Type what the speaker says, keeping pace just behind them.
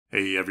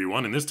Hey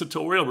everyone, in this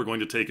tutorial we're going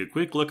to take a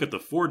quick look at the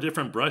 4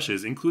 different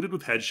brushes included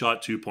with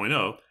Headshot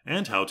 2.0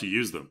 and how to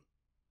use them.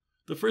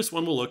 The first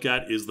one we'll look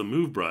at is the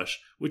Move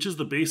brush, which is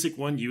the basic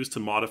one used to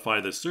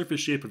modify the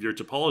surface shape of your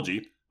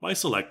topology by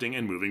selecting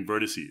and moving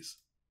vertices.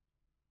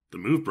 The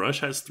Move brush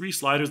has 3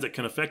 sliders that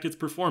can affect its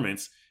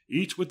performance,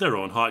 each with their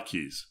own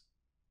hotkeys.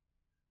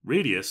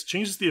 Radius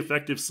changes the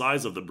effective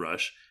size of the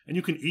brush, and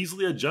you can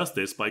easily adjust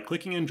this by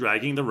clicking and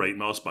dragging the right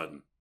mouse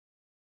button.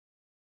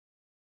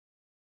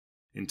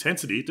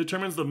 Intensity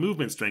determines the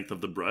movement strength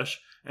of the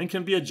brush and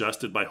can be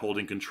adjusted by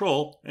holding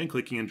Ctrl and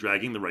clicking and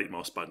dragging the right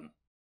mouse button.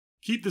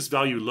 Keep this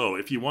value low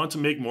if you want to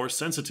make more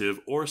sensitive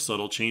or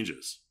subtle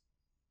changes.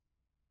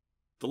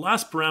 The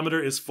last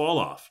parameter is fall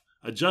off,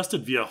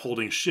 adjusted via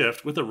holding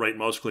Shift with a right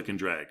mouse click and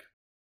drag.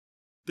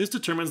 This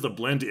determines the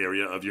blend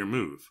area of your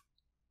move.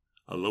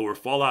 A lower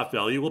fall off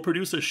value will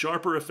produce a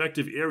sharper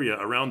effective area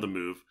around the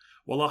move,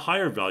 while a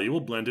higher value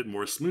will blend it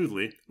more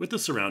smoothly with the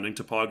surrounding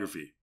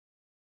topography.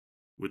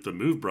 With the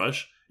Move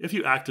brush, if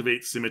you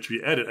activate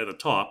Symmetry Edit at the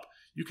top,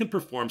 you can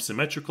perform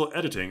symmetrical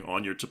editing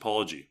on your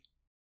topology.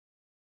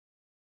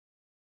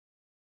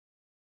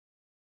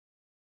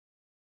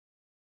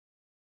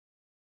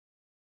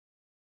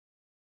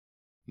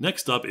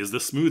 Next up is the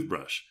Smooth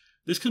brush.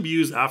 This can be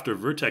used after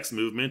vertex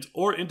movement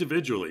or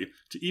individually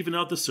to even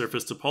out the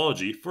surface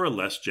topology for a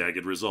less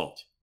jagged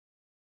result.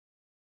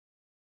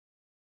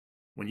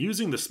 When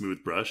using the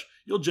Smooth brush,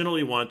 you'll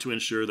generally want to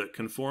ensure that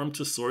Conform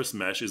to Source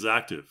Mesh is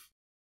active.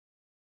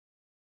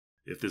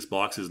 If this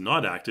box is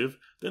not active,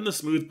 then the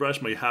Smooth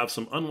brush may have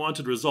some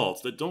unwanted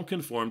results that don't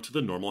conform to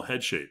the normal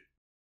head shape.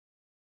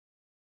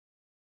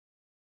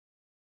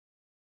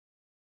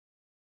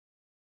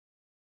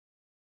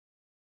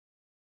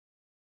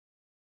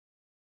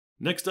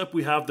 Next up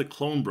we have the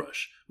Clone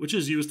brush, which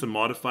is used to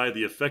modify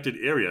the affected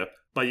area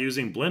by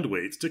using blend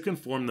weights to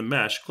conform the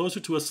mesh closer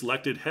to a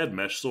selected head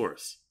mesh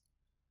source.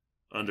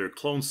 Under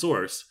Clone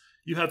Source,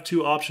 you have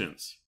 2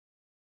 options.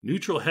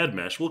 Neutral head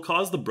mesh will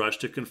cause the brush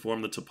to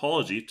conform the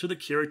topology to the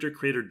character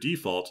creator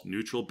default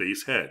neutral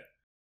base head,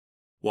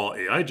 while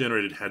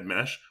AI-generated head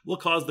mesh will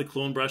cause the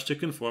clone brush to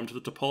conform to the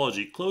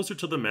topology closer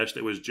to the mesh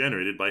that was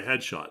generated by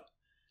Headshot.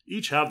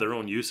 Each have their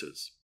own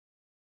uses.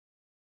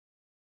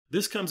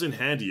 This comes in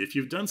handy if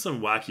you've done some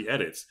wacky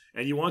edits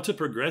and you want to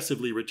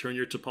progressively return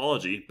your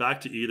topology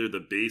back to either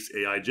the base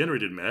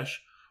AI-generated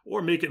mesh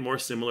or make it more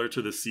similar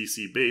to the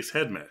CC base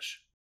head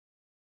mesh.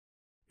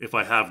 If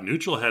I have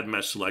neutral head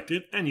mesh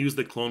selected and use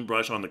the clone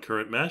brush on the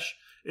current mesh,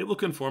 it will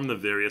conform the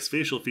various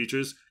facial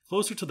features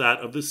closer to that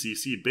of the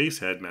CC base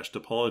head mesh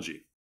topology.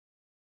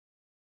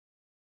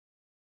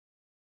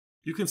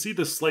 You can see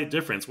this slight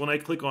difference when I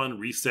click on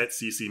Reset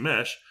CC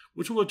Mesh,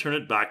 which will return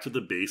it back to the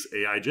base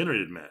AI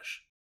generated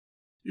mesh.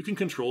 You can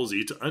Ctrl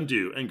Z to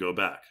undo and go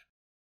back.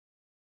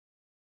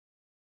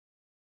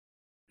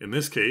 In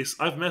this case,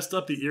 I've messed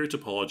up the ear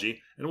topology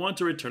and want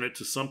to return it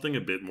to something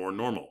a bit more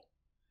normal.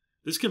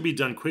 This can be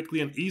done quickly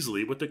and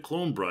easily with the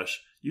clone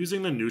brush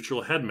using the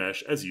neutral head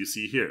mesh as you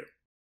see here.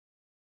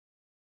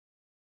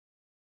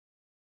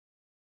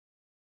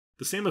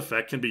 The same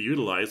effect can be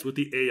utilized with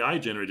the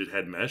AI-generated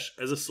head mesh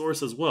as a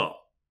source as well,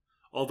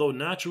 although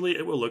naturally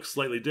it will look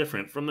slightly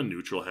different from the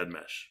neutral head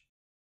mesh.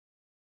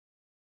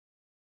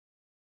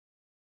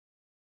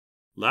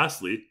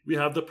 Lastly, we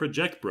have the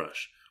Project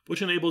brush,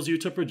 which enables you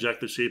to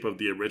project the shape of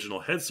the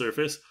original head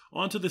surface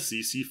onto the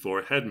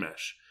CC4 head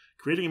mesh,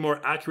 creating a more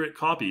accurate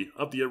copy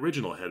of the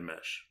original head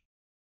mesh.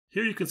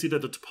 Here you can see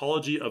that the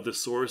topology of the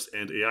source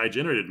and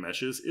AI-generated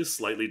meshes is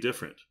slightly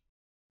different.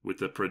 With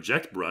the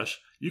Project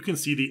brush, you can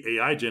see the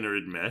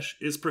AI-generated mesh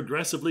is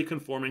progressively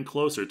conforming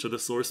closer to the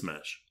source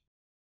mesh.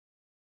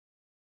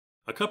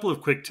 A couple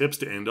of quick tips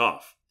to end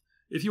off.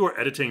 If you are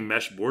editing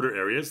mesh border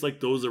areas like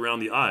those around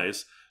the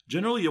eyes,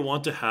 generally you'll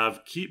want to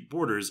have Keep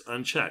Borders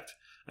unchecked,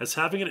 as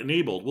having it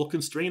enabled will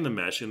constrain the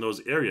mesh in those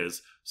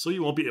areas so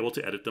you won't be able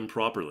to edit them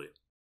properly.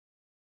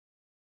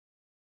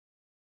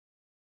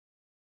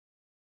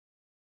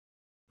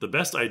 The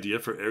best idea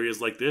for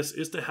areas like this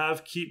is to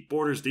have Keep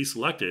Borders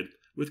deselected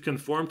with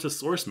Conform to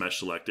Source Mesh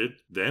selected.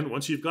 Then,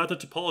 once you've got the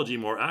topology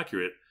more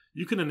accurate,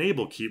 you can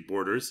enable Keep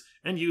Borders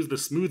and use the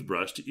Smooth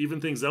brush to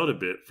even things out a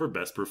bit for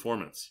best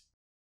performance.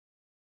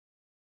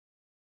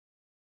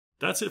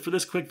 That's it for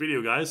this quick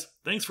video, guys.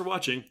 Thanks for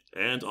watching,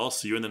 and I'll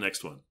see you in the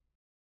next one.